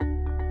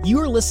You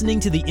are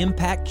listening to the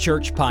Impact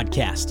Church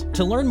podcast.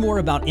 To learn more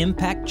about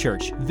Impact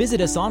Church,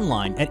 visit us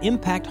online at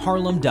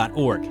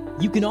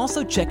impactharlem.org. You can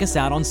also check us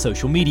out on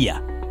social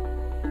media.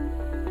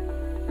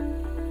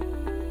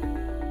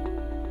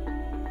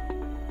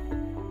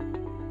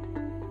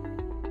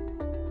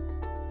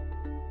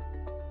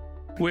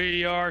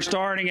 We are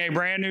starting a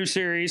brand new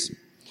series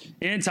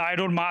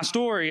entitled My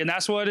Story, and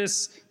that's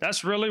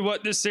really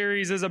what this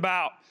series is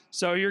about.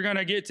 So you're going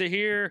to get to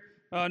hear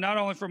not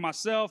only from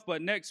myself,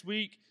 but next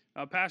week,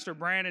 Pastor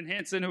Brandon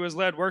Henson, who has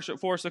led worship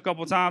for us a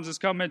couple times, is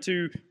coming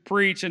to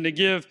preach and to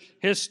give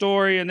his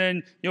story, and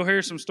then you'll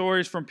hear some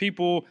stories from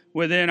people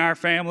within our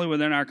family,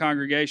 within our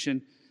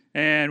congregation,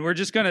 and we're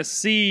just going to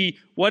see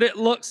what it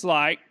looks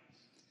like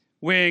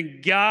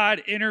when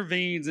God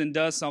intervenes and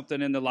does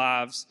something in the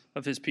lives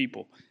of his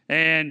people.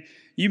 And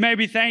you may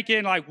be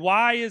thinking, like,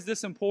 why is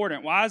this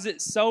important? Why is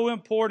it so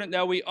important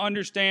that we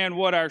understand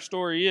what our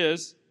story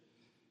is?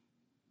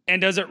 And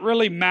does it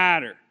really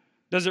matter?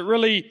 Does it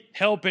really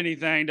help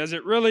anything? Does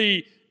it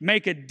really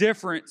make a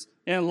difference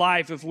in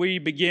life if we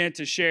begin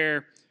to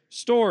share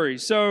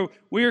stories? So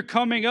we are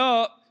coming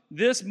up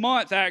this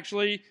month,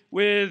 actually,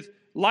 with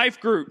life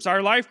groups.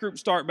 Our life groups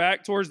start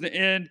back towards the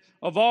end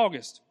of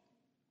August.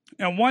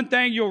 And one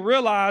thing you'll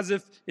realize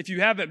if you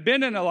haven't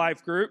been in a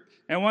life group,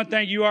 and one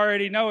thing you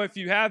already know if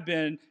you have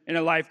been in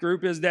a life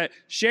group, is that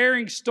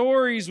sharing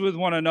stories with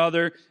one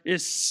another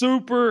is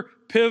super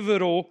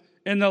pivotal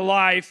in the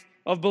life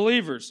of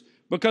believers.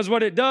 Because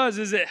what it does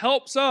is it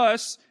helps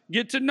us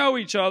get to know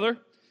each other.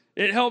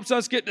 It helps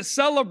us get to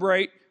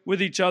celebrate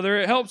with each other.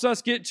 It helps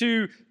us get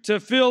to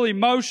feel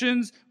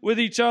emotions with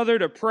each other,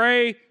 to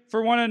pray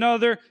for one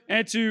another,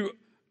 and to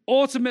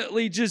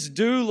ultimately just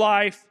do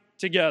life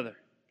together.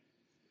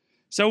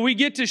 So we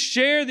get to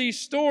share these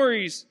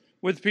stories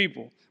with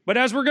people. But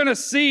as we're going to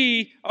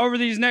see over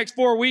these next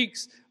 4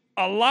 weeks,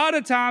 a lot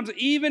of times,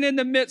 even in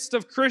the midst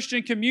of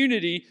Christian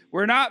community,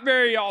 we're not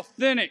very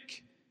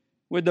authentic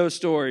with those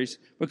stories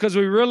because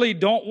we really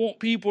don't want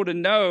people to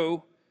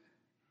know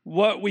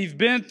what we've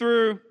been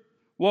through,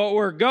 what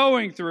we're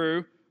going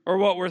through, or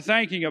what we're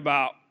thinking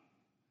about.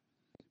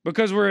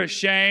 Because we're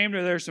ashamed,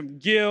 or there's some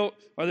guilt,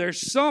 or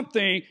there's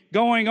something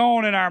going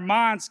on in our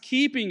minds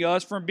keeping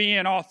us from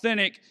being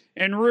authentic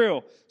and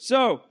real.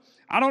 So,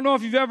 I don't know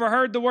if you've ever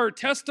heard the word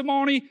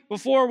testimony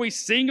before. We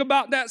sing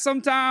about that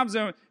sometimes,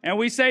 and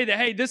we say that,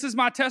 hey, this is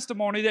my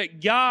testimony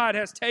that God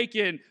has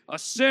taken a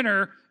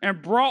sinner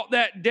and brought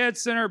that dead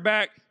sinner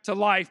back to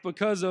life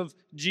because of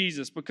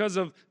Jesus, because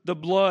of the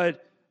blood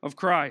of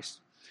Christ.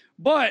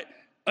 But,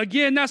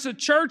 again, that's a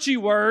churchy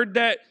word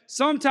that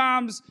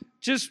sometimes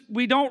just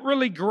we don't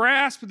really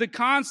grasp the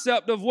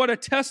concept of what a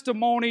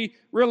testimony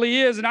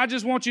really is. And I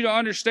just want you to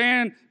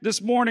understand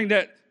this morning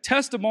that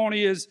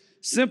testimony is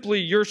simply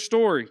your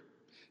story.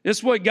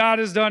 It's what God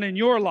has done in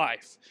your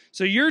life.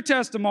 So your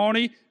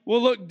testimony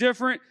will look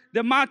different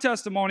than my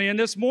testimony. And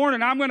this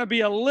morning, I'm going to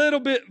be a little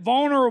bit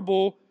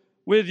vulnerable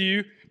with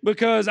you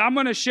because I'm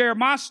going to share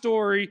my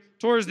story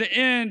towards the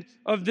end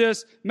of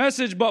this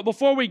message. But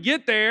before we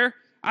get there,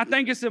 I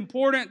think it's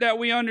important that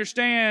we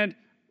understand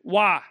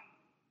why.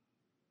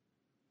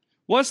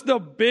 What's the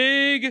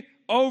big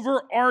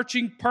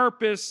overarching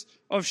purpose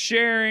of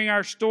sharing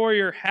our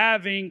story or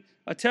having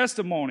a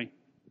testimony?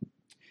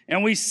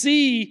 And we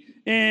see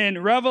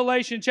in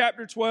Revelation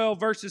chapter 12,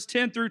 verses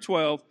 10 through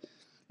 12,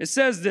 it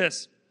says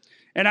this,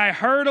 "And I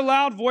heard a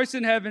loud voice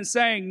in heaven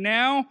saying,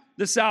 'Now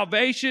the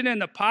salvation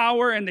and the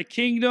power and the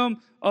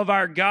kingdom of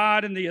our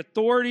God and the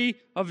authority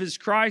of his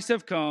Christ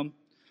have come.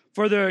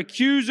 For the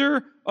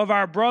accuser of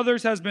our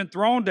brothers has been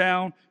thrown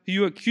down,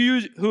 who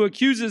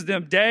accuses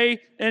them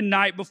day and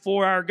night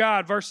before our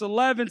God.'" Verse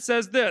 11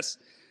 says this,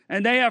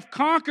 "And they have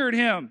conquered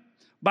him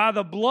by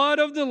the blood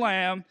of the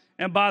Lamb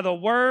and by the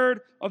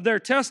word of their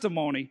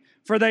testimony.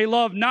 For they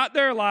love not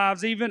their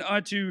lives even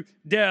unto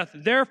death.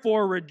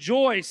 Therefore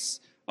rejoice,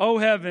 O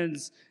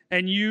heavens,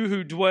 and you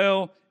who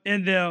dwell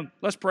in them."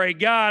 Let's pray.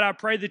 God, I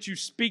pray that you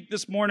speak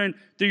this morning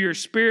through your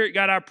Spirit.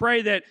 God, I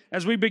pray that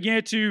as we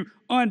begin to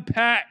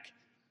unpack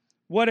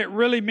what it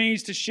really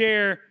means to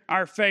share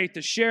our faith,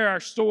 to share our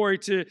story,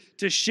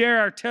 to share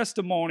our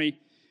testimony,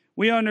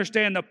 we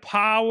understand the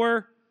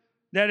power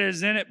that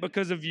is in it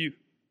because of you.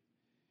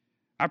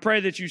 I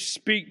pray that you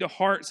speak to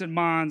hearts and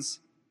minds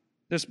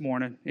this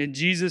morning. In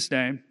Jesus'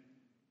 name,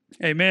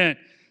 amen.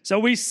 So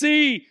we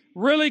see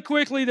really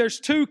quickly there's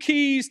two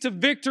keys to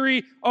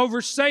victory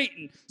over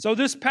Satan. So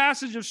this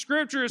passage of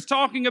Scripture is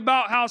talking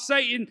about how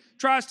Satan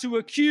tries to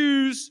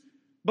accuse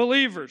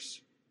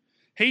believers.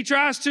 He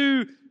tries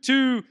to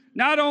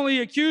not only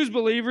accuse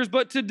believers,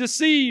 but to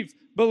deceive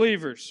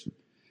believers.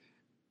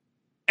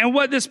 And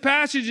what this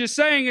passage is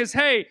saying is,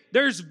 hey,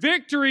 there's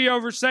victory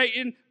over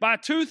Satan by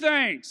two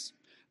things: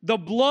 the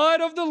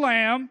blood of the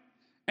Lamb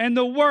and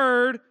the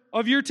word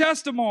of your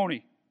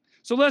testimony.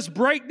 So let's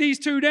break these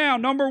two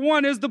down. Number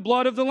one is the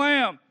blood of the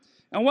Lamb.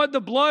 And what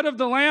the blood of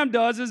the Lamb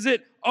does is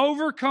it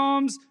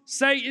overcomes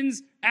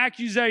Satan's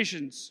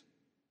accusations.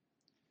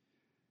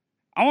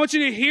 I want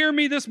you to hear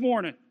me this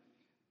morning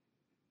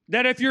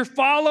that if you're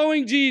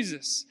following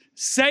Jesus,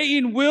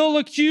 Satan will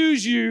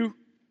accuse you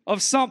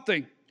of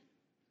something.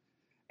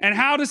 And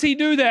how does he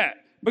do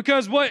that?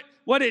 Because what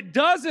it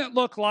doesn't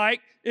look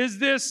like is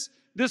this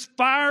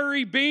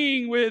fiery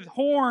being with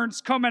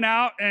horns coming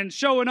out and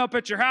showing up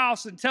at your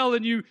house and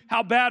telling you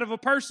how bad of a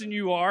person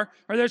you are,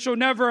 or that you'll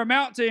never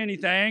amount to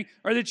anything,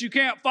 or that you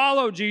can't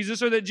follow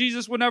Jesus, or that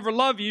Jesus will never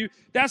love you.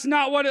 That's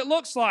not what it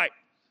looks like.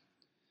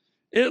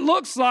 It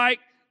looks like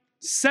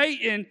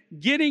Satan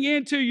getting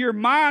into your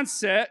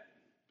mindset,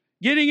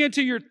 getting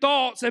into your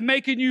thoughts, and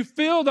making you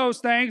feel those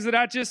things that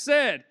I just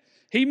said.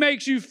 He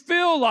makes you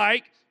feel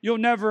like you'll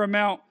never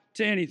amount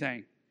to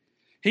anything.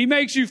 He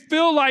makes you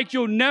feel like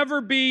you'll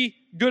never be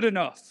good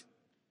enough.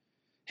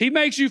 He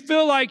makes you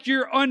feel like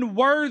you're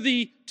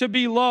unworthy to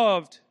be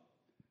loved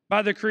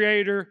by the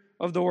creator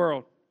of the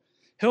world.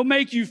 He'll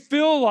make you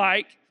feel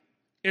like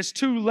it's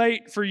too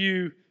late for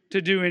you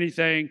to do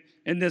anything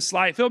in this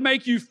life. He'll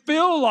make you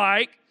feel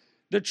like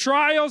the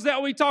trials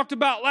that we talked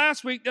about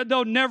last week, that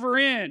they'll never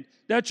end,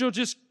 that you'll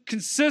just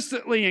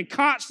consistently and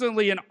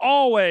constantly and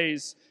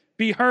always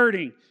be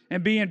hurting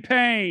and be in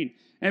pain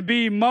and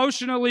be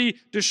emotionally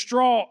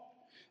distraught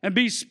and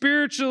be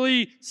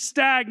spiritually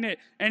stagnant.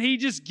 And he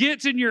just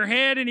gets in your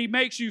head and he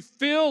makes you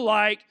feel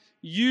like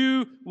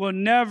you will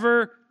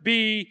never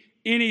be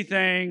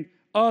anything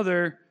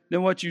other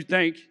than what you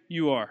think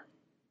you are.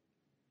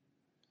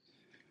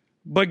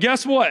 But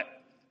guess what?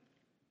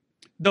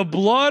 The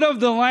blood of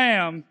the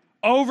Lamb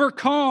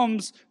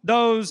overcomes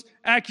those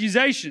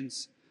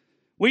accusations.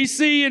 We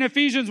see in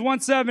Ephesians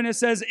 1:7, it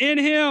says, "In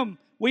him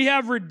we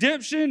have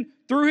redemption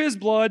through his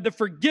blood, the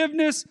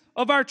forgiveness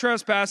of our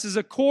trespasses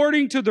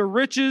according to the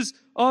riches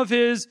of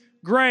his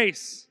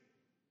grace."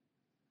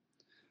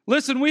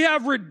 Listen, we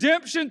have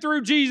redemption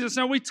through Jesus,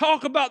 and we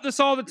talk about this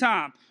all the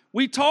time.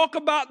 We talk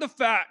about the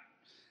fact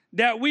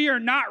that we are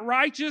not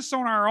righteous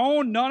on our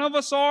own. None of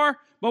us are.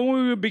 But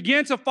when we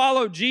begin to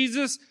follow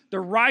Jesus, the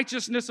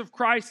righteousness of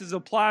Christ is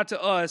applied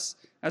to us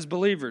as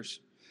believers.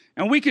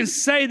 And we can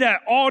say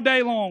that all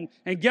day long.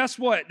 And guess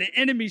what? The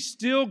enemy's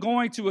still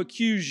going to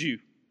accuse you.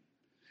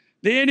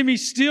 The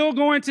enemy's still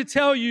going to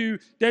tell you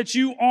that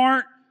you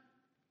aren't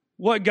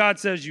what God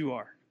says you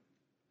are.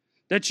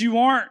 That you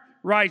aren't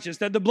righteous.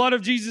 That the blood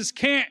of Jesus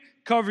can't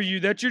cover you.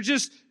 That you're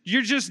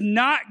just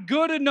not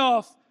good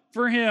enough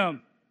for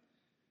him.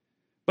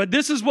 But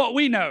this is what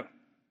we know.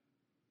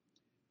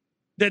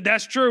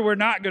 That's true. We're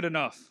not good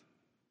enough.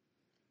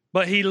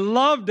 But he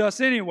loved us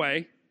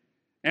anyway.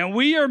 And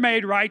we are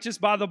made righteous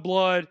by the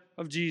blood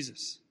of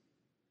Jesus.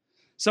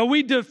 So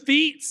we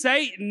defeat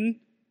Satan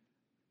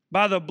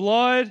by the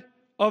blood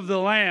of the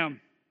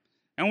Lamb.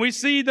 And we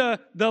see the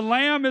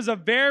Lamb is a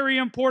very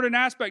important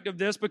aspect of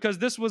this because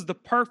this was the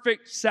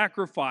perfect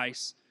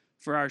sacrifice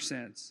for our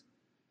sins.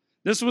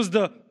 This was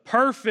the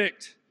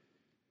perfect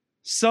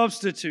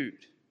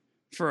substitute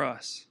for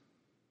us.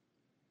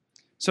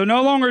 So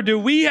no longer do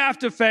we have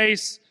to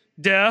face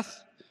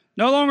death.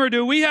 No longer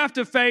do we have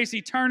to face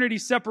eternity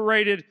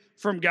separated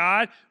from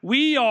God.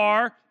 We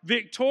are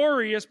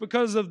victorious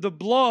because of the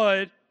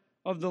blood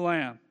of the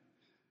Lamb,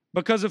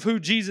 because of who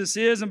Jesus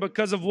is and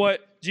because of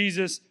what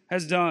Jesus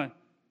has done.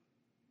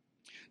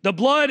 The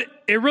blood,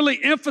 it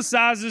really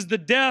emphasizes the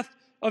death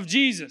of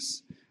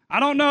Jesus. I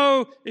don't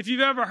know if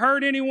you've ever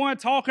heard anyone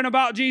talking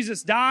about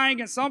Jesus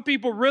dying, and some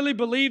people really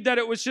believe that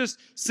it was just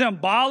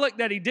symbolic,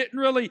 that he didn't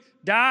really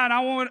die. And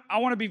I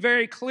want to be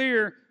very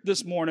clear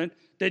this morning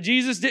that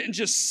Jesus didn't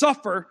just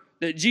suffer,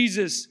 that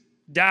Jesus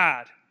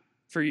died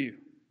for you.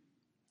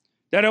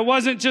 That it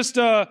wasn't just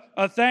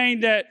a thing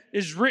that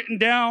is written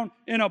down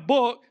in a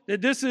book,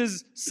 that this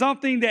is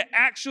something that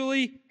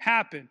actually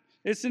happened.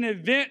 It's an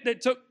event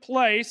that took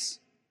place.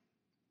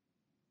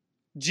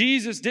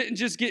 Jesus didn't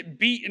just get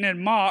beaten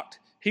and mocked.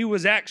 He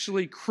was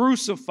actually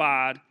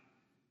crucified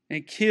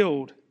and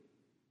killed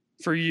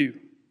for you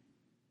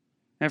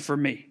and for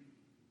me.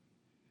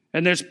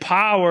 And there's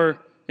power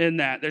in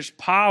that. There's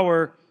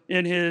power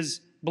in his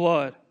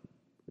blood.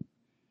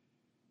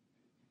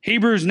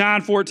 Hebrews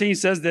 9:14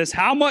 says this,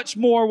 "How much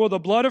more will the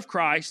blood of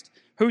Christ,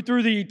 who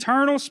through the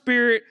eternal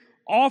Spirit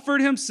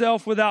offered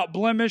himself without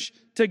blemish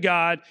to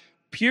God,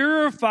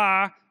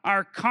 purify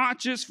our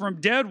conscience from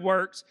dead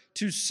works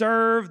to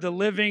serve the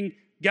living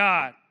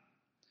God?"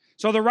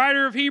 So the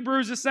writer of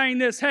Hebrews is saying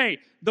this, hey,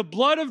 the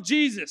blood of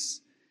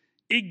Jesus,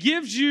 it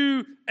gives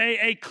you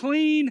a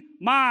clean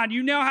mind.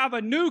 You now have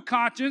a new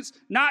conscience,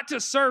 not to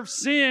serve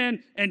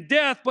sin and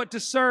death, but to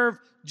serve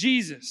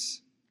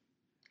Jesus.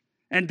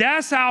 And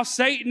that's how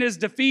Satan is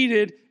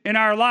defeated in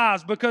our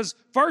lives. Because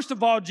first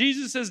of all,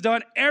 Jesus has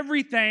done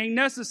everything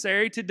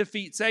necessary to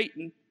defeat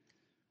Satan.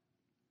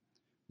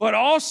 But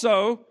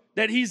also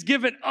that he's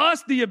given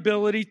us the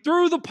ability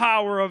through the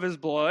power of his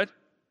blood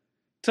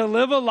to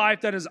live a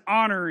life that is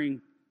honoring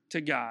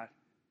to God.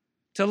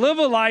 To live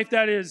a life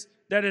that is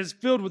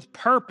filled with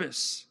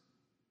purpose.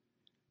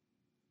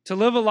 To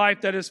live a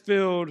life that is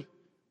filled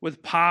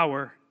with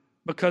power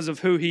because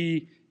of who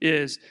he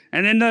is.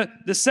 And then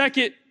the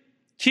second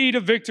key to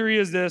victory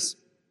is this.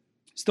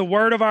 It's the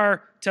word of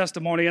our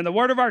testimony. And the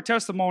word of our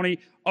testimony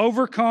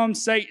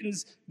overcomes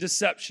Satan's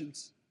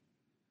deceptions.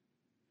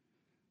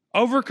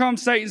 Overcome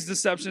Satan's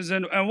deceptions.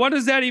 And what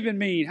does that even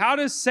mean? How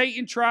does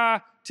Satan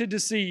try to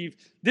deceive?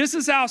 This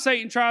is how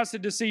Satan tries to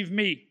deceive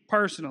me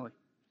personally.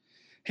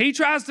 He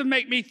tries to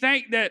make me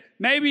think that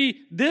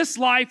maybe this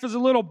life is a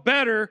little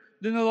better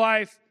than the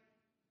life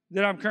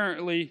that I'm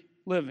currently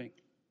living.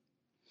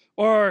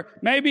 Or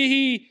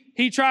maybe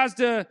he tries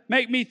to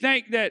make me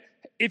think that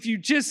if you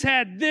just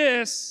had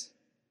this,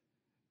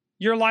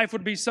 your life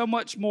would be so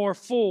much more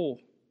full.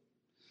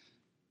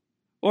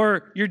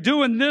 Or you're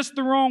doing this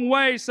the wrong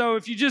way, so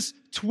if you just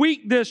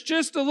tweak this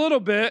just a little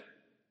bit,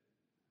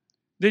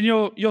 then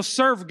you'll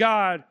serve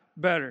God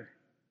better.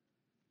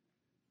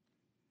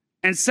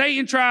 And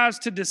Satan tries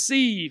to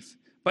deceive.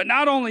 But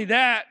not only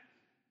that,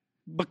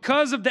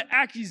 because of the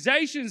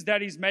accusations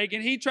that he's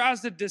making, he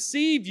tries to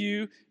deceive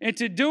you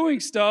into doing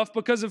stuff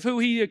because of who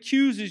he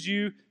accuses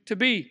you to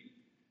be.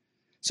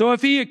 So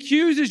if he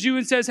accuses you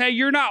and says, hey,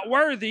 you're not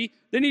worthy,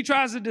 then he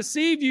tries to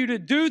deceive you to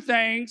do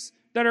things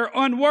that are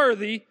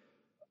unworthy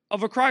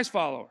of a Christ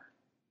follower.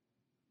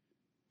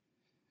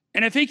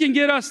 And if he can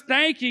get us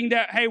thinking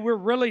that, hey, we're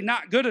really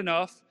not good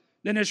enough,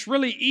 then it's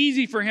really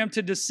easy for him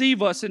to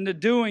deceive us into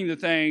doing the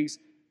things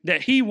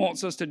that he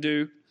wants us to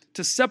do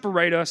to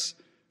separate us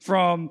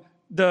from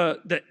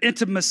the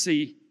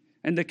intimacy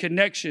and the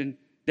connection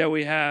that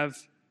we have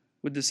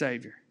with the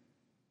Savior.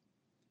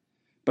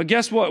 But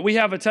guess what? We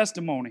have a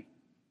testimony.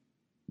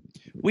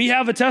 We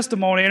have a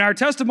testimony, and our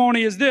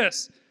testimony is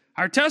this.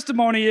 Our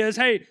testimony is,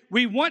 hey,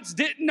 we once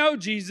didn't know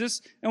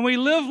Jesus, and we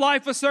lived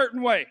life a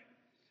certain way.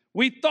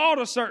 We thought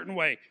a certain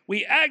way.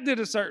 We acted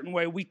a certain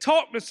way. We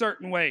talked a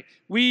certain way.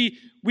 We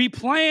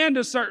planned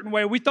a certain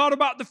way. We thought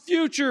about the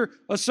future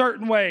a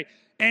certain way.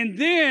 And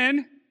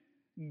then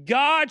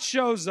God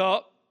shows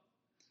up.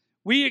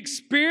 We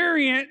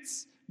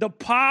experience the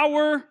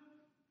power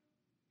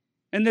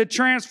and the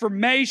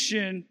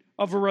transformation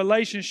of a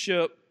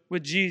relationship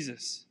with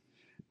Jesus.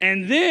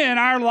 And then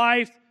our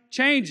life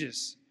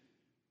changes.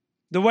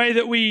 The way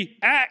that we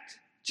act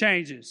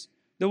changes.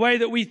 The way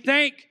that we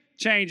think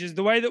changes.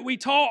 The way that we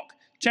talk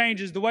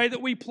changes. The way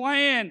that we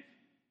plan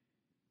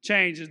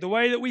changes. The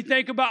way that we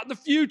think about the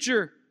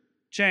future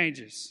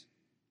changes.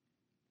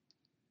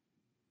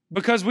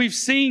 Because we've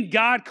seen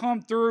God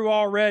come through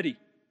already.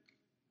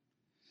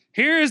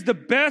 Here is the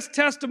best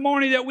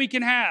testimony that we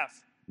can have.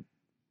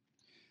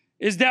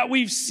 Is that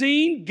we've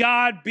seen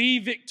God be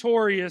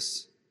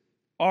victorious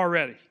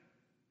already.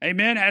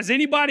 Amen. Has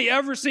anybody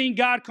ever seen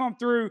God come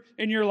through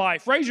in your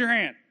life? Raise your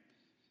hand.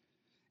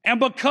 And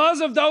because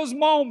of those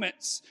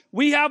moments,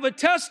 we have a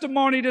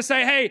testimony to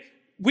say, hey,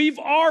 we've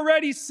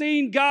already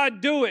seen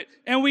God do it,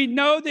 and we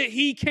know that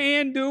He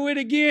can do it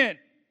again.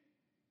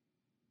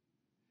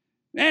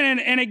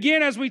 And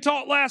again, as we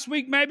talked last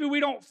week, maybe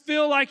we don't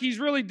feel like He's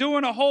really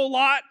doing a whole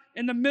lot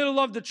in the middle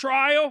of the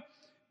trial,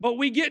 but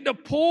we get to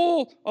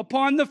pull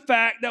upon the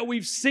fact that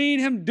we've seen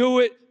Him do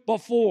it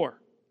before.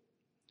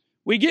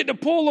 We get to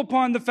pull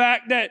upon the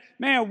fact that,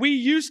 man, we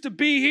used to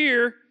be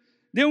here,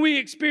 then we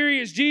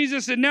experienced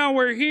Jesus, and now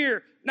we're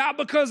here. Not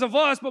because of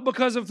us, but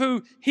because of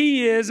who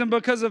He is, and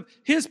because of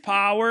His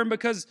power, and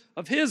because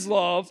of His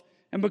love,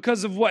 and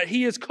because of what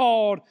He has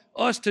called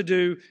us to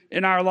do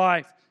in our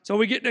life. So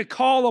we get to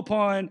call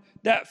upon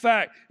that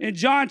fact. In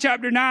John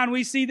chapter 9,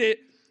 we see that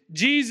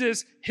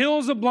Jesus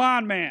heals a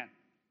blind man.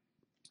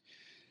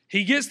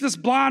 He gets this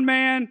blind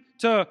man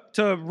to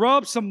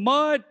rub some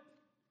mud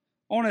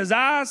on his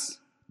eyes.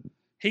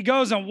 He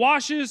goes and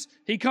washes.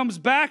 He comes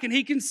back and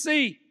he can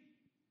see.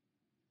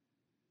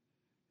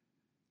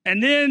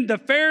 And then the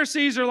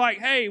Pharisees are like,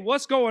 hey,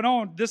 what's going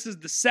on? This is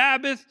the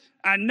Sabbath.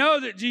 I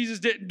know that Jesus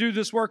didn't do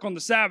this work on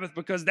the Sabbath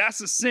because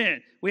that's a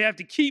sin. We have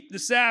to keep the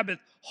Sabbath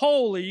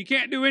holy. You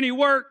can't do any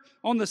work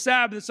on the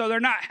Sabbath, so they're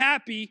not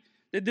happy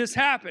that this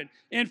happened.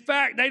 In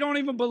fact, they don't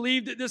even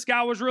believe that this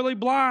guy was really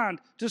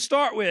blind to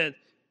start with,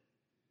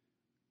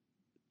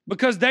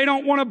 because they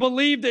don't want to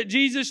believe that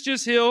Jesus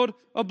just healed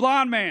a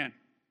blind man.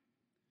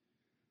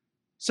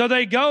 So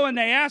they go and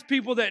they ask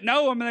people that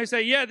know him, and they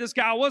say, yeah, this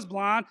guy was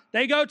blind.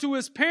 They go to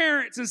his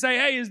parents and say,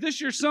 hey, is this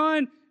your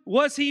son?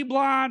 Was he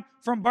blind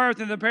from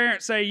birth? And the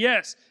parents say,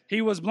 yes,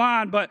 he was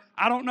blind, but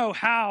I don't know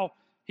how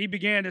he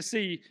began to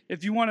see.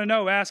 If you want to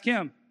know, ask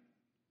him.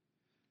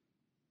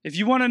 If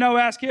you want to know,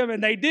 ask him.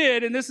 And they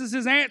did, and this is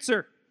his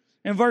answer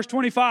in verse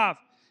 25.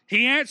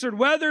 He answered,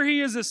 whether he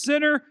is a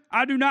sinner,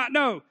 I do not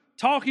know.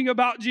 Talking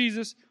about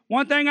Jesus.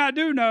 One thing I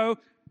do know,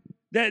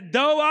 that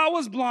though I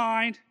was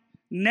blind,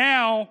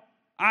 now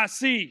I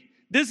see.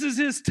 This is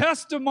his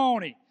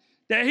testimony,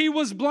 that he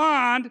was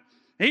blind.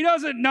 He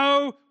doesn't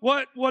know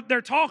what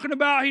they're talking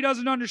about. He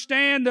doesn't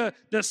understand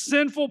the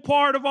sinful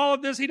part of all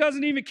of this. He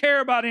doesn't even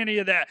care about any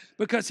of that,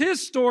 because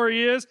his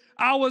story is,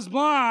 I was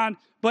blind,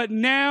 but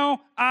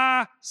now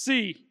I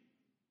see.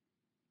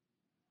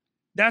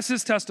 That's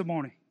his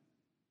testimony.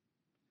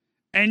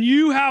 And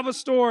you have a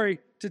story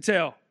to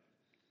tell.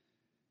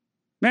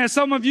 Man,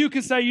 some of you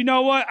can say, you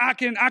know what? I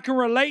can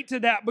relate to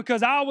that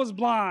because I was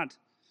blind.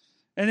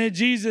 And then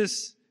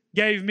Jesus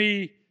gave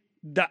me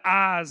the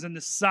eyes and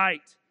the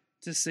sight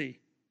to see.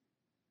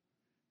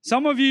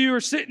 Some of you are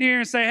sitting here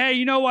and say, hey,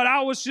 you know what?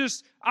 I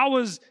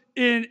was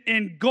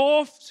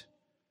engulfed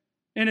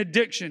in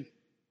addiction,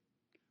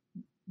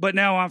 but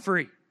now I'm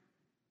free.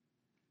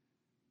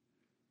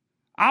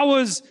 I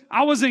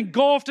was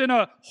engulfed in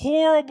a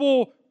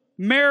horrible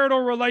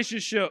marital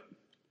relationship,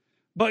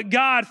 but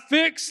God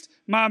fixed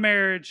my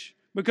marriage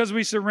because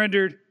we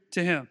surrendered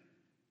to Him.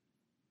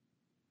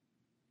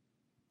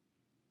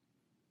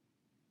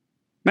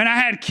 Man, I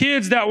had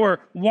kids that were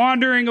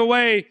wandering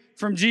away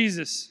from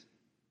Jesus,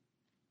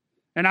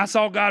 and I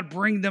saw God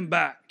bring them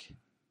back.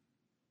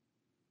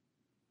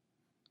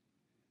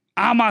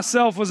 I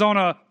myself was on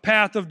a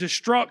path of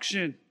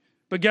destruction,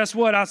 but guess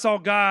what? I saw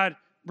God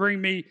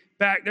bring me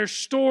back. There's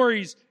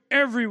stories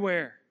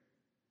everywhere,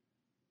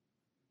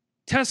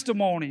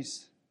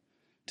 testimonies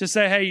to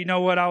say, hey, you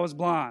know what? I was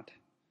blind.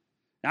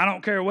 I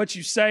don't care what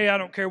you say. I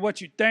don't care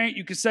what you think.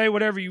 You can say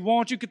whatever you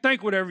want. You can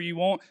think whatever you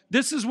want.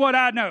 This is what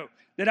I know,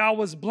 that I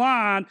was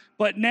blind,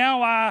 but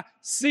now I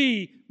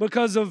see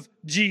because of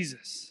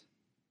Jesus.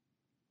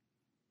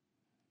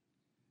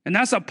 And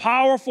that's a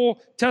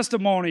powerful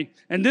testimony.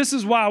 And this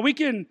is why we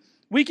can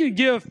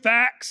give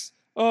facts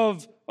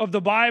of the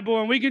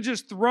Bible, and we can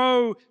just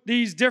throw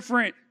these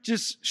different,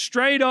 just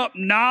straight up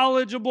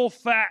knowledgeable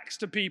facts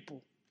to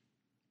people.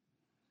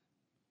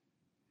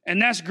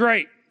 And that's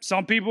great.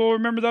 Some people will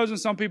remember those and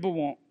some people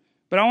won't.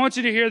 But I want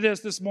you to hear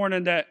this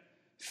morning, that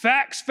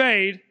facts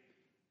fade,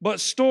 but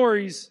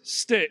stories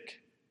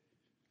stick.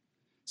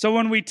 So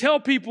when we tell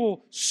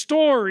people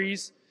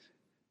stories,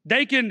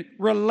 they can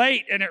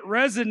relate and it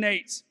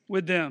resonates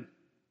with them.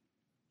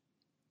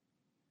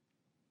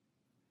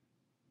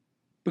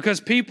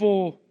 Because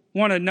people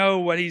want to know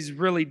what He's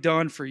really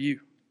done for you.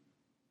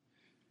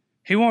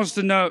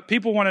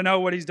 People want to know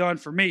what He's done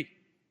for me.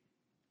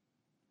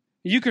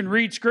 You can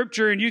read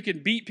Scripture and you can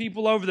beat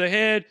people over the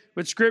head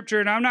with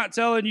Scripture, and I'm not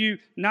telling you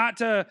not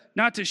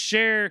to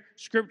share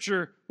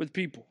Scripture with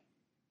people.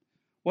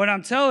 What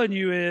I'm telling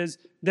you is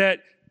that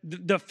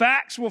the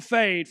facts will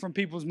fade from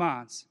people's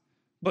minds,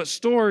 but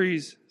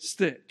stories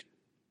stick.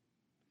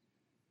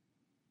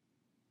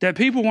 That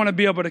people want to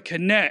be able to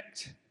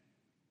connect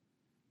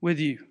with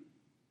you,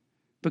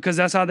 because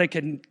that's how they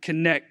can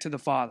connect to the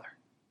Father.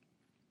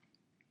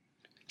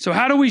 So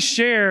how do we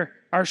share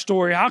our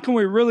story? How can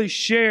we really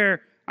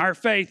share our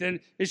faith? And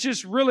it's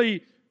just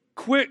really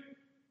quick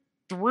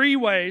 3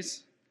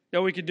 ways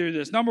that we could do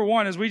this. Number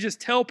 1 is we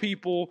just tell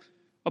people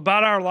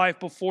about our life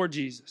before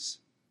Jesus.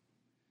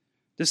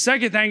 The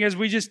second thing is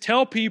we just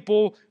tell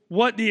people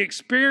what the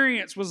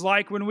experience was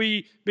like when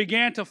we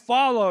began to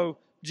follow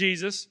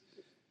Jesus.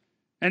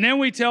 And then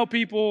we tell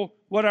people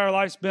what our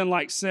life's been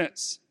like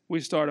since we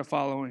started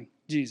following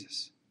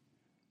Jesus.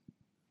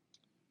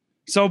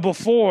 So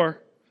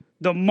before,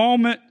 the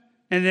moment,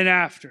 and then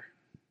after.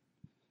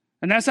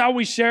 And that's how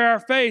we share our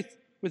faith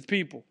with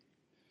people.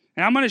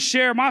 And I'm going to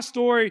share my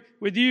story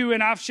with you,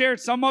 and I've shared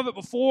some of it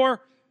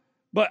before,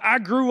 but I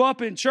grew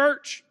up in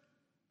church.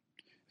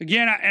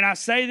 Again, and I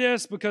say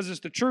this because it's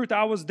the truth.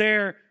 I was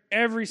there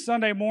every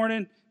Sunday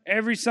morning,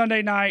 every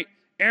Sunday night,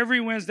 every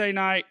Wednesday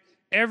night,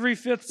 every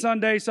 5th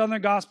Sunday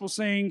Southern Gospel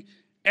Sing.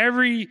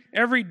 Every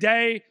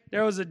day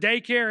there was a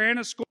daycare and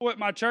a school at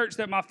my church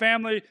that my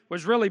family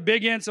was really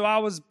big in, so I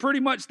was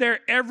pretty much there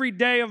every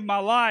day of my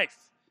life.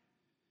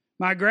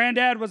 My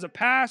granddad was a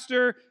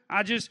pastor.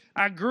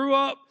 I grew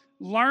up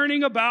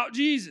learning about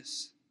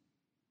Jesus,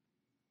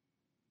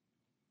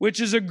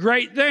 which is a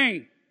great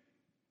thing.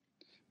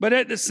 But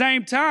at the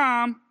same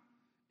time,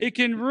 it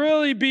can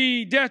really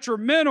be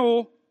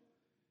detrimental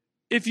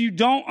if you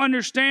don't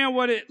understand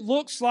what it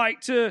looks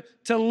like to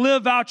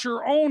live out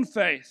your own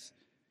faith.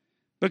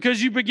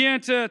 Because you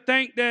begin to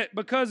think that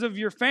because of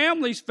your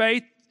family's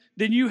faith,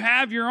 then you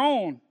have your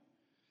own.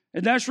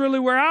 And that's really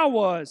where I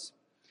was.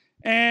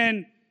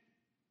 And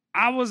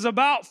I was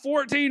about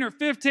 14 or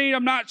 15.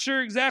 I'm not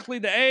sure exactly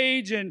the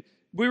age. And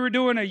we were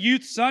doing a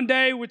youth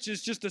Sunday, which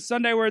is just a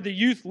Sunday where the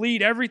youth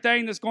lead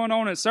everything that's going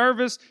on in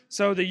service.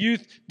 So the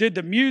youth did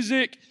the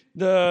music.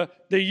 The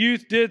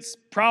youth did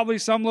probably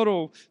some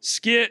little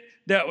skit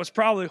that was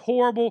probably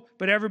horrible,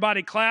 but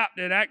everybody clapped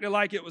and acted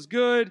like it was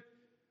good.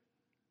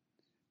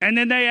 And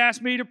then they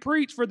asked me to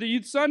preach for the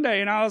youth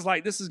Sunday. And I was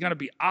like, this is going to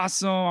be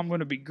awesome. I'm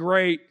going to be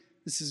great.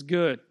 This is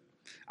good.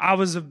 I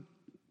was a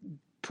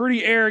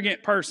pretty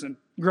arrogant person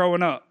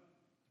growing up.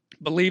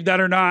 Believe that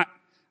or not,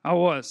 I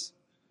was.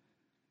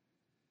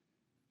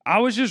 I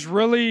was just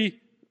really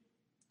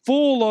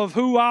full of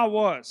who I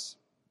was.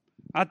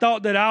 I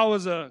thought that I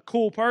was a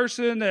cool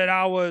person, that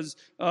I was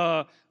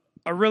a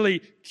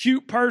really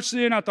cute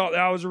person. I thought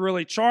that I was a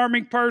really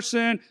charming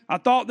person. I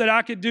thought that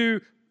I could do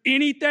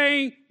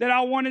anything that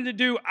I wanted to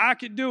do, I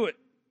could do it.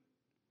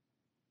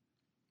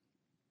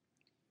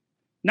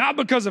 Not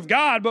because of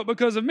God, but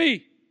because of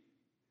me.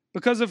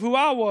 Because of who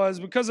I was,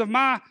 because of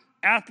my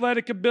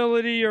athletic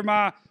ability or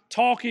my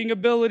talking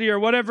ability or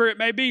whatever it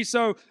may be.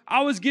 So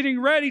I was getting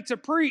ready to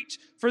preach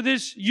for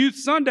this youth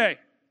Sunday.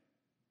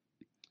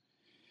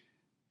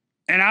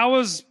 And I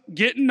was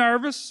getting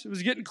nervous. It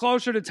was getting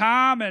closer to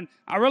time, and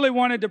I really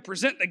wanted to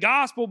present the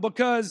gospel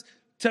because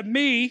to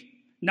me,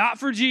 not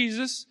for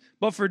Jesus,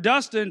 But for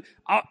Dustin,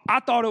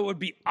 I thought it would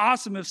be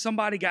awesome if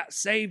somebody got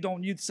saved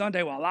on Youth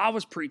Sunday while I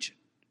was preaching.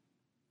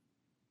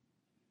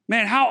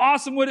 Man, how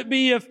awesome would it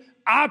be if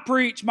I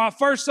preach my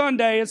first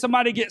Sunday and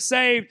somebody gets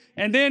saved,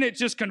 and then it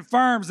just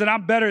confirms that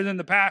I'm better than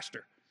the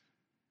pastor,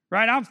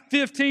 right? I'm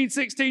 15,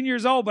 16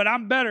 years old, but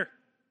I'm better.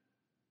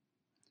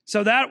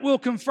 So that will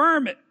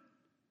confirm it.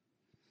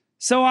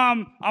 So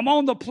I'm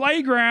on the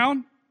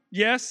playground.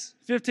 Yes,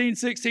 15,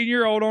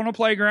 16-year-old on a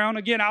playground.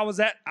 Again, I was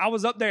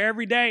up there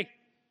every day.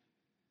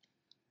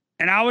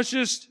 And I was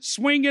just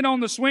swinging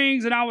on the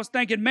swings, and I was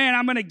thinking, man,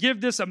 I'm going to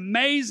give this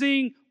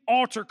amazing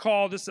altar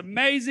call, this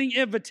amazing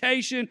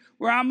invitation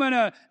where I'm going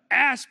to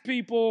ask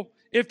people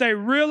if they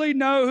really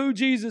know who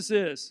Jesus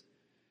is,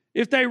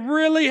 if they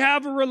really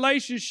have a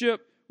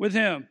relationship with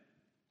him.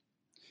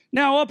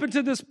 Now, up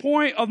until this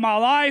point of my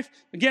life,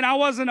 again, I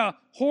wasn't a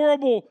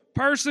horrible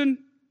person.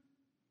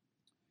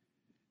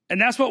 And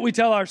that's what we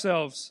tell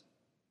ourselves.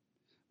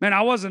 Man,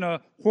 I wasn't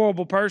a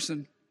horrible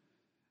person.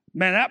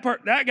 Man,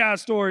 that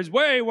guy's story is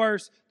way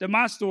worse than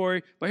my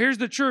story. But here's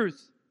the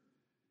truth.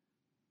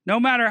 No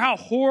matter how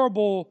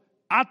horrible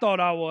I thought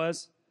I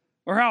was,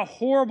 or how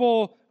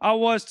horrible I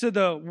was to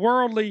the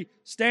worldly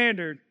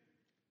standard,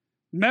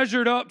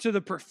 measured up to the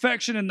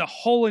perfection and the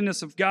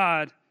holiness of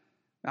God,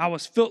 I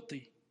was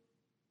filthy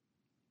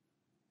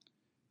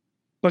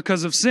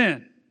because of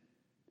sin.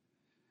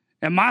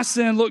 And my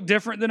sin looked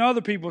different than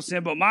other people's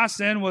sin, but my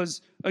sin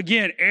was,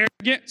 again,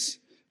 arrogance.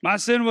 My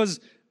sin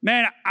was,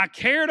 man, I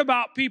cared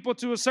about people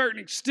to a certain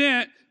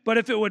extent, but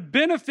if it would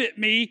benefit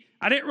me,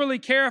 I didn't really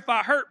care if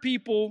I hurt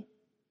people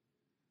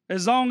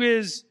as long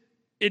as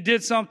it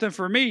did something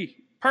for me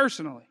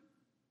personally.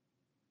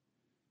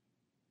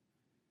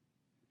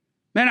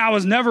 Man, I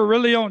was never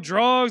really on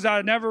drugs.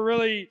 I never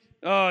really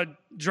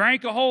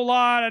drank a whole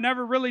lot. I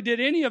never really did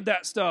any of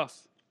that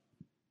stuff.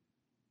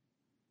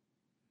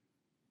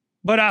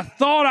 But I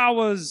thought I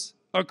was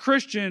a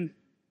Christian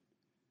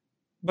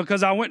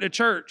because I went to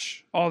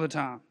church all the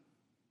time.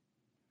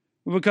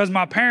 Because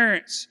my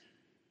parents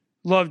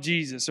loved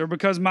Jesus. Or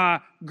because my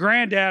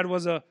granddad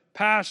was a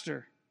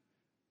pastor.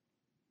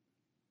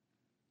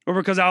 Or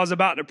because I was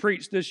about to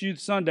preach this Youth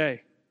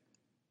Sunday.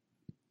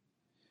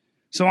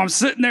 So I'm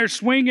sitting there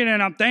swinging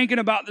and I'm thinking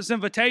about this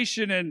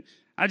invitation, and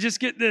I just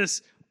get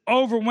this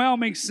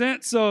overwhelming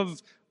sense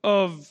of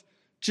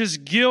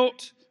just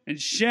guilt and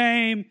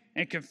shame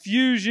and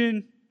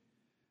confusion.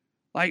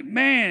 Like,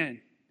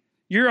 man,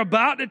 you're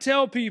about to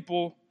tell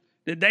people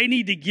that they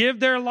need to give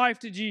their life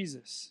to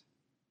Jesus.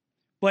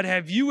 But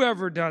have you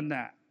ever done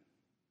that?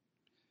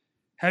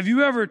 Have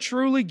you ever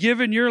truly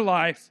given your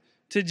life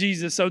to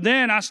Jesus? So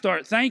then I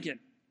start thinking,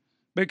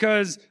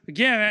 because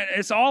again,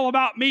 it's all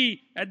about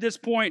me at this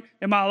point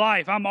in my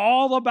life. I'm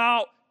all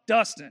about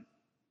Dustin.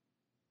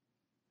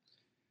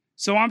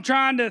 So I'm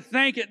trying to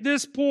think at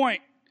this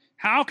point,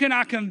 how can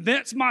I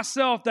convince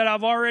myself that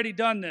I've already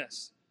done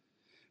this?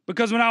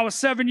 Because when I was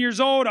 7 years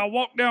old, I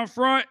walked down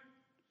front.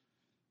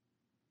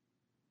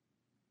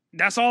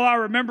 That's all I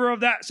remember of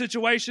that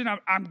situation.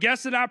 I'm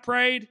guessing I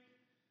prayed.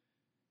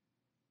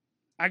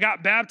 I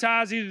got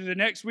baptized either the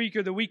next week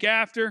or the week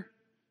after.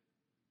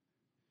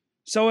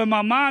 So in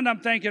my mind, I'm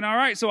thinking, all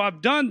right, so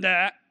I've done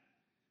that.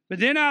 But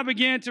then I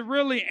began to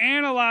really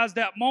analyze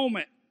that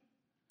moment.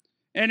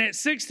 And at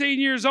 16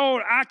 years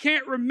old, I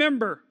can't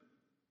remember.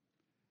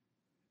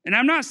 And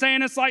I'm not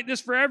saying it's like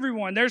this for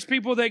everyone. There's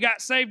people that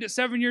got saved at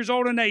 7 years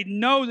old and they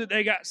know that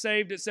they got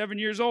saved at 7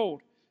 years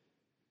old.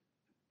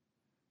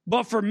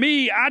 But for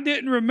me, I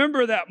didn't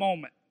remember that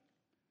moment.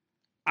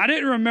 I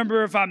didn't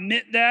remember if I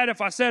meant that,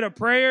 if I said a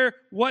prayer,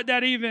 what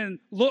that even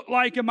looked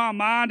like in my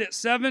mind at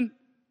 7.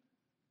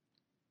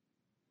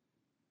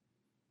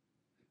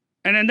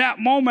 And in that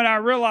moment, I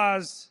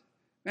realized,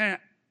 man,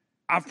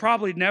 I've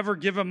probably never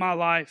given my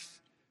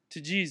life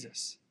to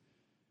Jesus.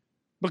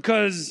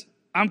 Because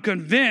I'm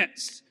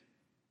convinced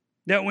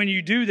that when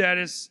you do that,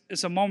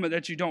 it's a moment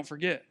that you don't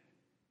forget.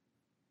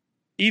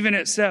 Even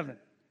at 7.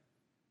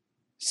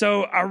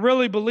 So I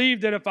really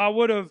believe that if I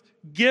would have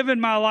given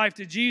my life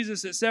to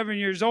Jesus at 7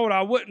 years old,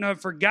 I wouldn't have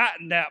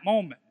forgotten that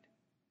moment.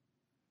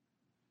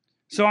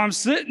 So I'm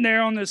sitting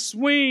there on this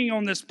swing,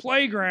 on this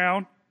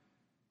playground,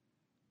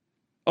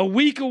 a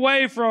week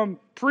away from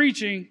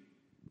preaching,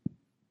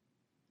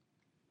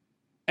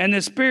 and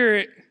the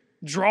Spirit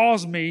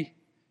draws me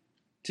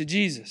to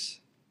Jesus.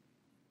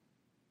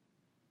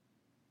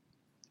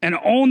 And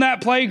on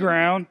that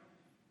playground,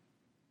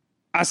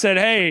 I said,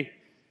 hey,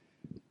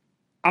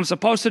 I'm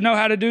supposed to know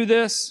how to do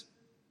this.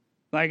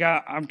 Like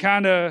I'm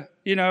kind of,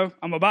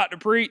 I'm about to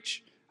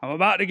preach. I'm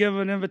about to give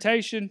an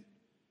invitation.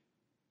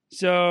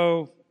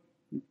 So,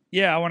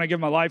 yeah, I want to give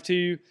my life to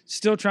you.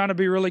 Still trying to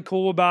be really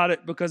cool about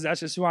it because that's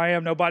just who I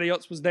am. Nobody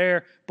else was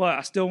there, but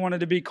I still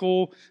wanted to be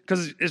cool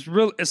because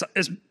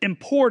it's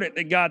important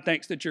that God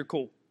thinks that you're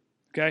cool.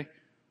 Okay?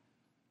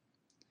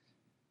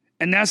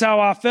 And that's how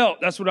I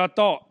felt. That's what I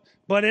thought.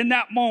 But in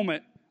that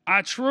moment,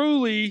 I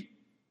truly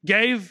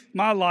gave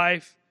my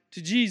life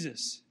to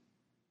Jesus.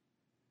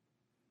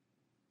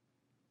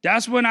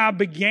 That's when I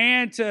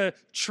began to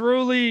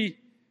truly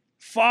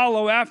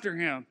follow after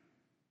him.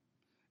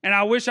 And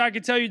I wish I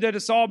could tell you that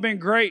it's all been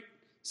great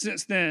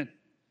since then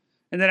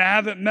and that I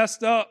haven't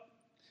messed up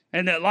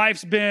and that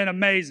life's been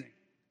amazing.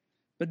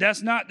 But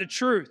that's not the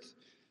truth.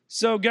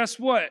 So guess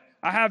what?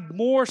 I have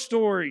more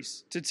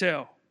stories to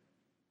tell.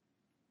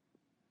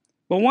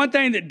 But one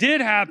thing that did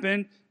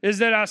happen is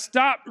that I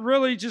stopped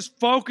really just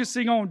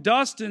focusing on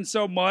Dustin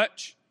so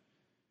much,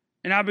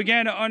 and I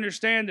began to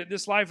understand that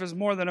this life is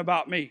more than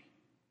about me.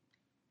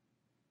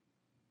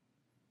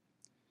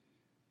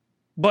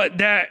 But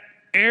that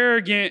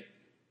arrogant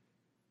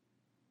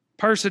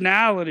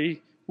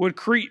personality would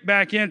creep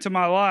back into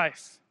my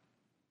life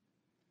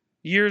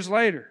years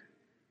later.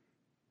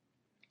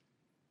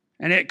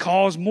 And it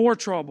caused more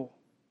trouble.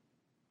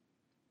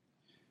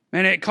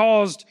 And it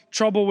caused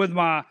trouble with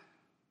my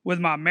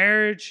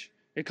marriage.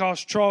 It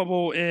caused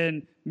trouble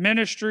in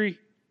ministry.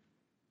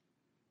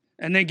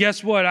 And then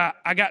guess what?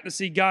 I got to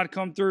see God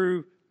come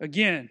through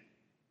again.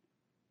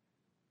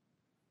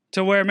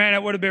 To where, man,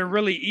 it would have been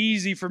really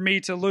easy for me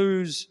to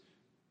lose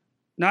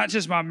not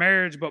just my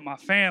marriage, but my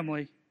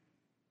family.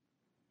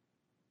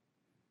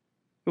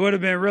 It would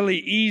have been really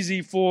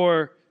easy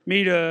for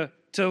me to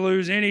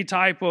lose any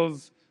type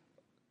of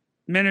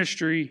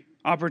ministry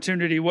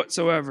opportunity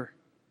whatsoever.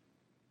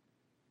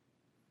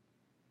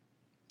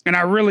 And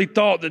I really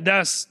thought that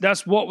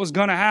that's what was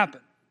going to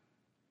happen.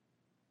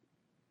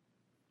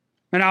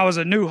 And I was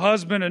a new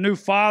husband, a new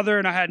father,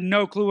 and I had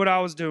no clue what I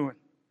was doing.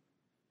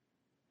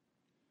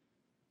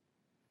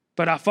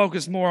 But I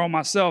focused more on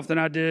myself than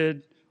I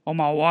did on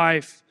my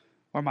wife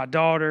or my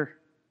daughter.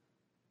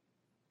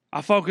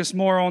 I focused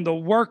more on the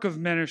work of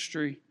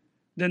ministry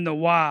than the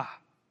why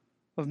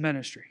of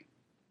ministry.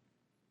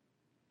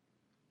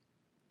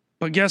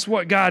 But guess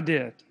what God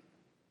did?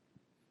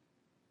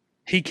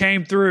 He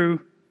came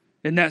through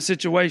in that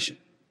situation.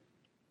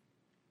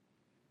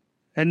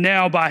 And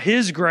now by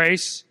His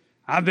grace,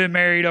 I've been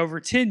married over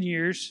 10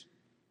 years.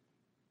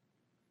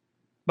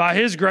 By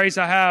His grace,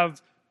 I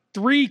have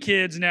 3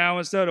 kids now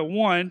instead of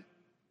 1.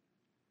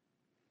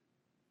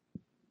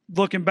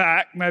 Looking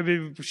back, maybe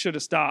we should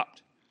have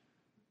stopped.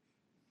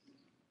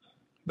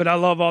 But I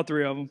love all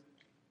 3 of them.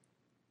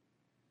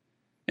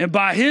 And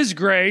by His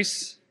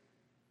grace,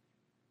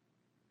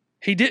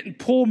 He didn't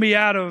pull me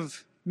out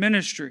of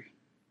ministry.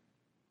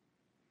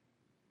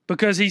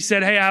 Because He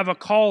said, hey, I have a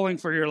calling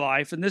for your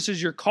life, and this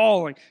is your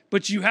calling.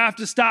 But you have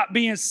to stop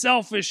being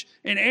selfish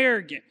and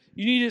arrogant.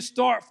 You need to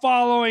start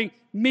following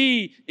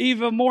me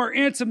even more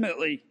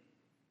intimately.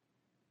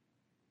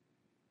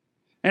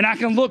 And I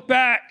can look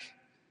back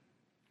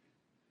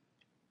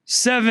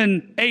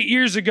 7, 8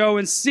 years ago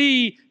and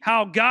see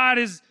how God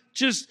has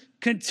just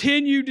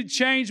continued to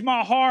change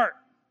my heart,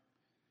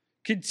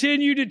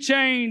 continue to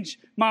change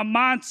my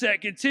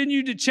mindset,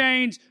 continue to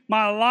change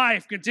my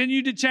life,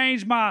 continue to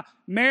change my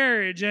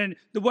marriage and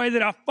the way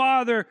that I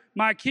father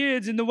my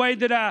kids and the way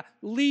that I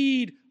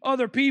lead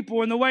other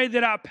people and the way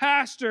that I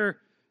pastor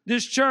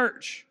this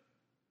church.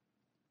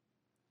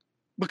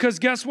 Because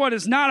guess what?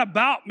 It's not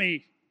about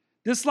me.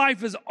 This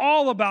life is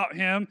all about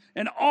Him,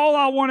 and all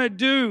I want to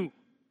do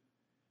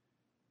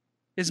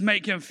is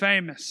make Him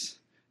famous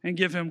and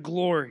give Him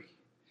glory.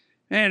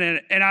 And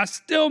I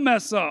still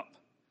mess up.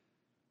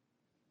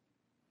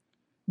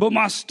 But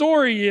my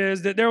story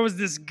is that there was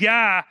this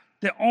guy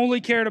that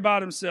only cared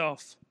about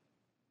himself,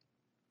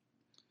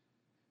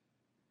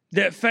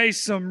 that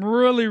faced some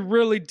really,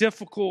 really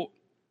difficult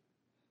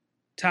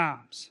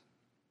times,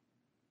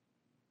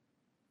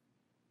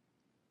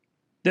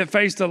 that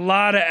faced a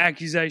lot of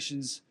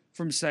accusations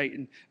from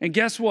Satan. And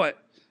guess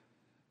what?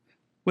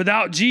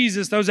 Without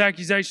Jesus, those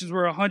accusations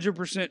were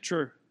 100%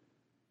 true.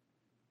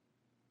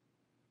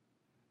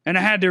 And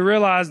I had to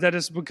realize that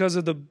it's because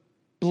of the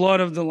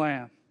blood of the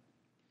Lamb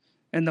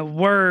and the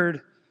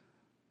word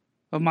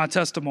of my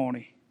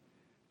testimony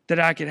that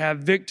I could have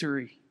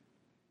victory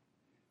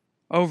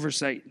over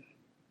Satan.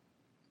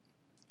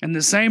 And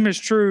the same is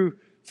true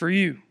for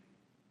you.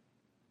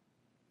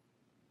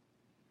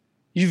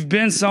 You've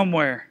been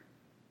somewhere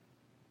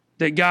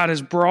that God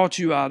has brought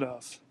you out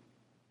of.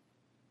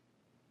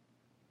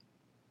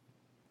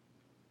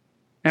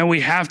 And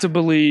we have to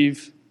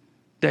believe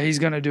that He's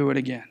going to do it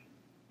again.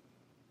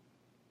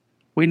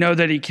 We know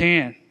that He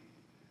can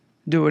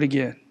do it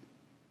again.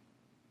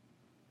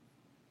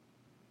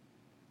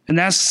 And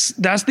that's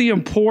the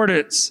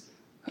importance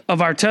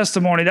of our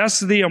testimony. That's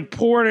the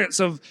importance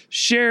of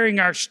sharing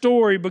our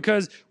story,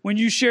 because when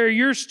you share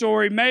your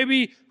story,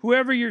 maybe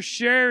whoever you're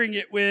sharing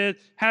it with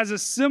has a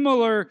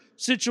similar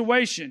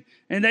situation,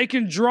 and they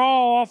can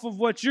draw off of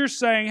what you're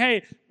saying.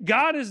 Hey,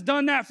 God has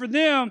done that for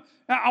them.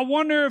 I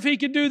wonder if He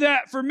could do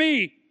that for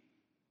me.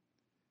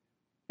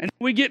 And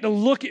we get to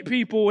look at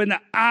people in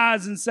the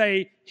eyes and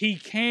say, He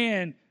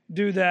can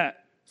do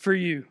that for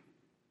you.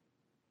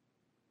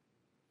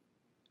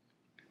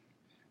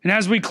 And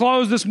as we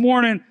close this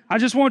morning, I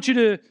just want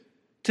you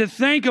to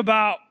think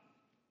about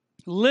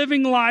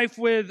living life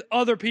with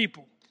other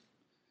people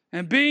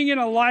and being in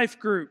a life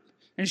group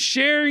and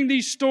sharing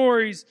these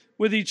stories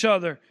with each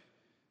other.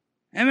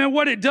 And then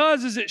what it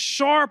does is it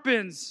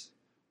sharpens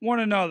one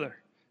another.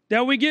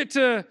 That we get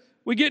to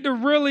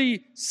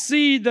really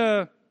see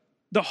the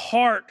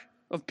heart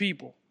of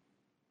people.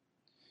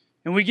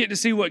 And we get to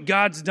see what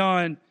God's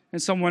done in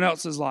someone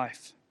else's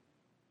life.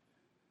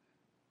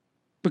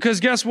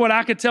 Because guess what?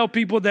 I could tell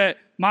people that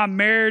my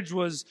marriage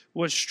was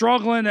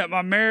struggling, that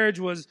my marriage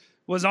was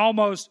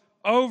almost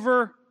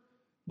over.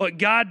 But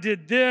God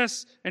did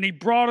this, and He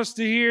brought us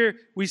to here.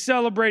 We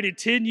celebrated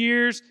 10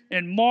 years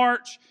in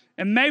March.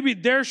 And maybe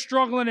they're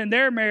struggling in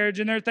their marriage,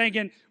 and they're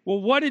thinking,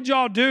 well, what did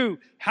y'all do?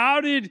 How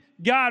did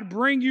God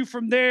bring you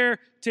from there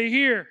to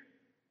here?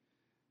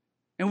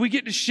 And we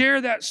get to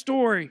share that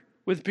story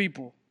with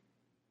people.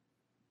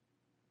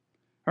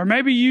 Or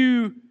maybe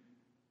you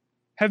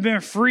have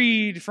been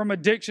freed from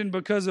addiction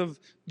because of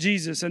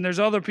Jesus, and there's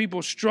other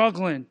people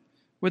struggling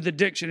with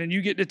addiction, and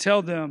you get to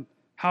tell them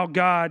how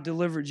God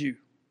delivered you.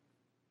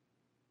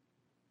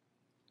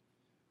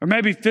 Or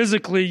maybe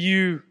physically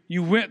you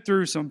went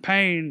through some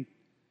pain.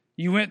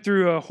 You went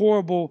through a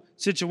horrible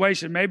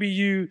situation. Maybe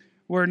you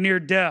were near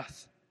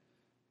death,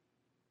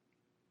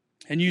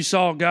 and you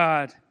saw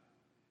God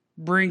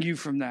bring you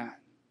from that.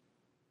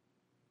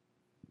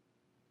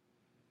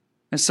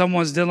 And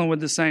someone's dealing with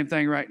the same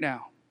thing right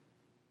now.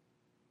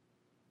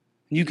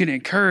 You can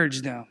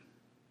encourage them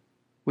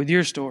with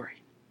your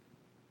story.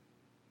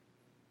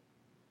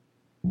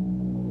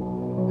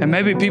 And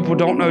maybe people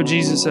don't know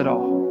Jesus at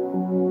all.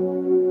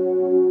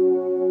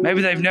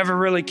 Maybe they've never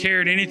really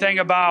cared anything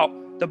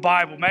about the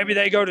Bible. Maybe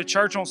they go to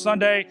church on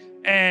Sunday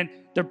and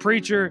the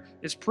preacher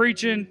is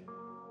preaching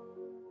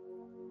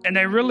and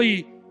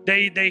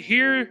they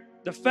hear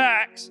the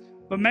facts,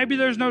 but maybe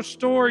there's no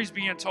stories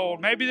being told.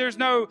 Maybe there's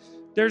no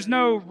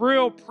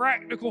real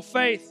practical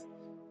faith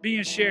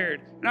being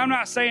shared. And I'm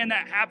not saying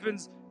that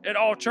happens at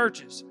all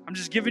churches. I'm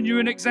just giving you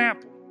an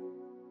example.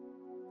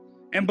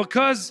 And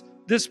because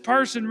this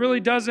person really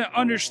doesn't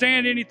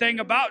understand anything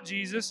about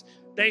Jesus,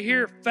 they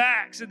hear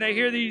facts and they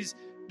hear these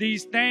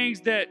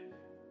things that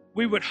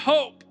we would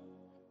hope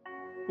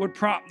would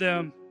prompt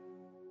them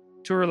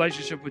to a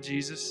relationship with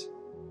Jesus.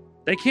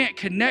 They can't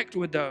connect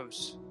with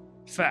those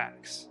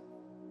facts.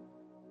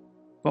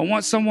 But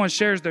once someone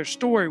shares their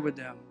story with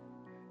them,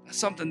 that's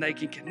something they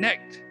can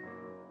connect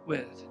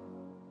with.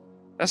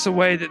 That's a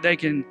way that they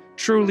can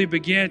truly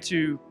begin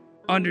to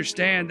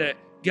understand that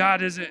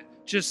God isn't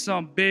just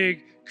some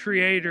big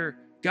creator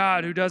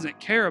God who doesn't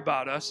care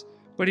about us,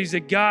 but He's a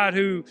God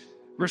who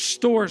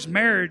restores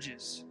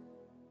marriages.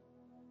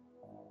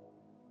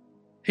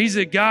 He's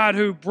a God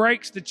who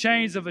breaks the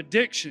chains of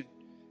addiction.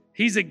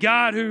 He's a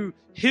God who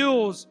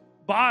heals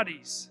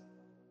bodies.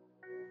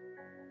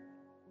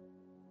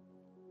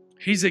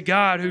 He's a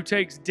God who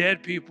takes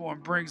dead people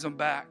and brings them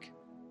back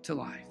to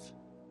life.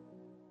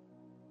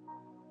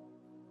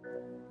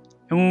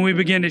 And when we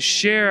begin to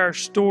share our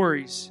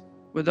stories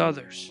with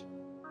others,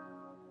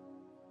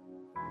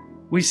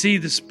 we see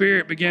the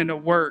Spirit begin to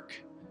work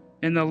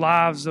in the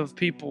lives of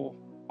people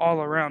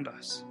all around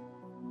us.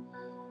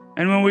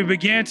 And when we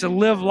begin to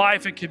live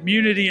life in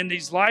community in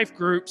these life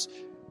groups,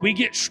 we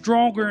get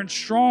stronger and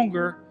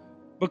stronger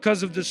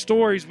because of the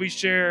stories we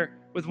share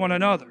with one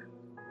another.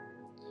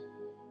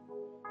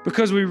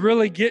 Because we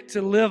really get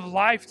to live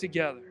life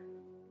together.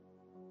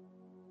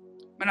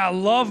 And I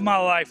love my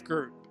life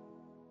group.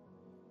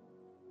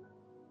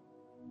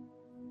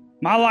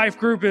 My life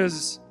group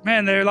is,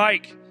 man, they're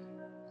like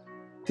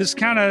this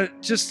kind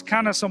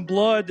of some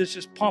blood that's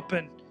just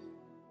pumping,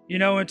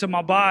 into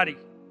my body.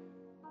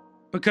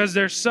 Because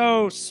they're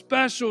so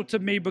special to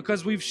me,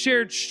 because we've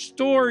shared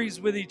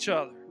stories with each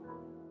other.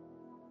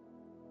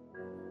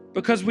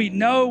 Because we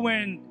know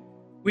when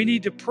we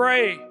need to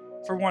pray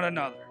for one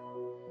another.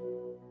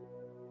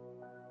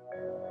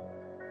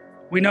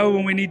 We know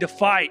when we need to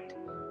fight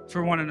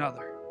for one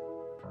another.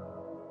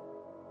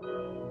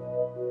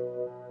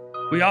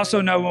 We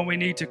also know when we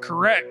need to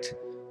correct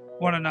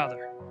one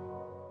another.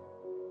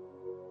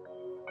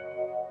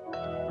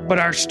 But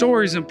our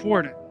story is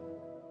important.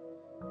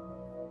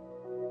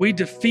 We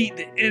defeat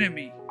the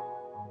enemy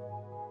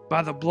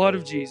by the blood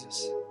of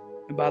Jesus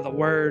and by the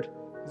word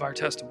of our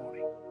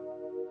testimony.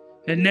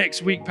 And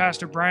next week,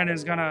 Pastor Brandon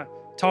is going to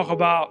talk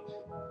about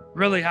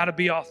really how to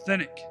be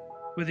authentic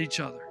with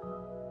each other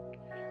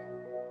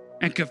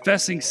and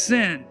confessing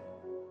sin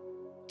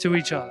to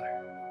each other.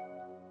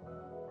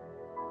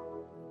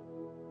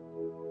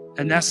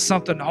 And that's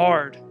something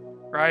hard,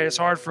 right? It's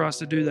hard for us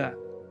to do that.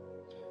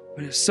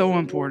 But it's so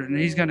important. And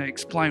he's going to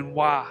explain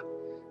why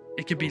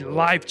it could be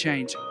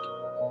life-changing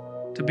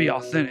to be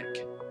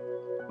authentic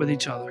with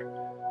each other.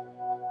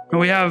 And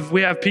we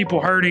have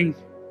people hurting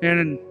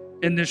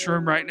in this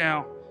room right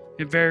now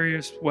in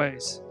various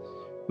ways.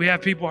 We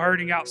have people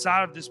hurting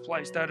outside of this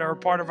place that are a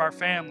part of our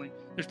family.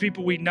 There's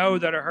people we know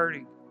that are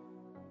hurting.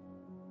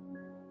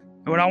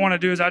 And what I want to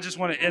do is I just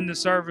want to end the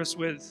service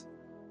with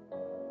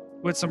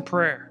some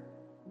prayer,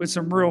 with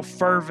some real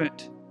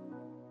fervent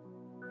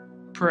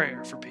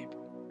prayer for people.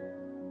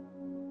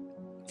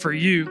 For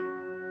you,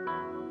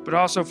 but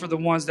also for the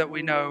ones that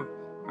we know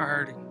are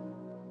hurting.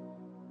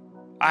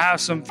 I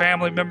have some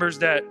family members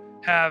that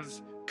have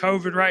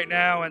COVID right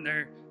now, and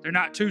They're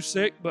not too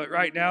sick, but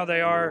right now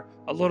they are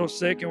a little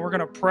sick, and we're going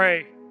to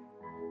pray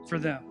for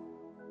them.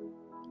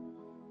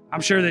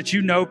 I'm sure that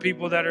you know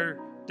people that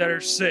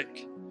are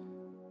sick.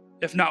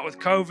 If not with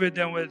COVID,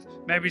 then with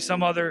maybe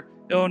some other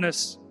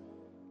illness.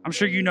 I'm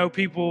sure you know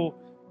people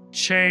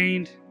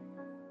chained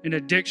in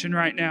addiction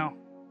right now.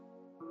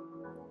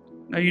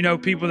 Now you know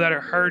people that are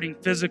hurting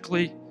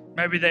physically.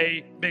 Maybe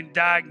they've been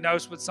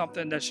diagnosed with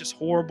something that's just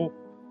horrible.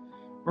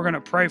 We're going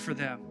to pray for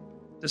them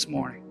this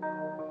morning.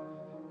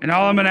 And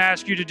all I'm going to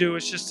ask you to do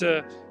is just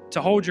to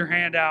hold your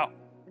hand out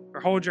or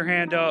hold your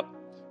hand up,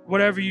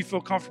 whatever you feel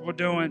comfortable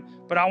doing.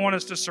 But I want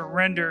us to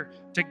surrender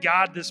to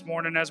God this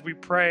morning as we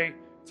pray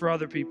for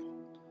other people.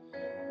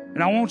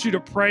 And I want you to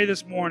pray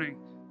this morning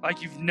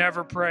like you've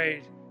never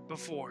prayed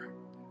before.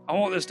 I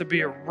want this to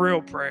be a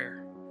real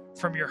prayer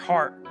from your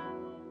heart.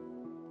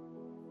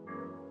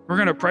 We're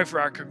going to pray for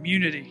our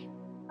community.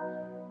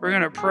 We're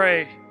going to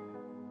pray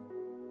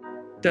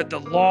that the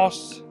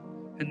lost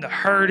and the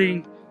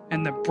hurting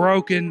and the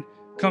broken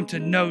come to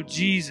know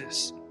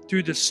Jesus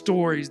through the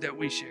stories that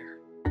we share.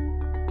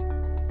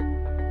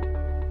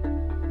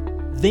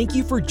 Thank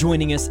you for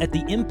joining us at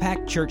the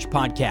Impact Church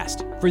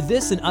Podcast. For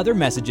this and other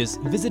messages,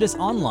 visit us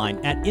online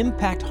at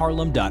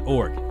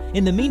impactharlem.org.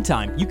 In the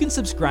meantime, you can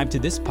subscribe to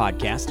this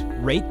podcast,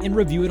 rate and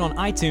review it on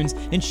iTunes,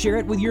 and share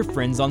it with your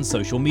friends on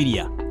social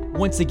media.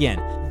 Once again,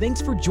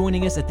 thanks for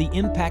joining us at the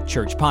Impact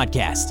Church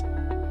Podcast.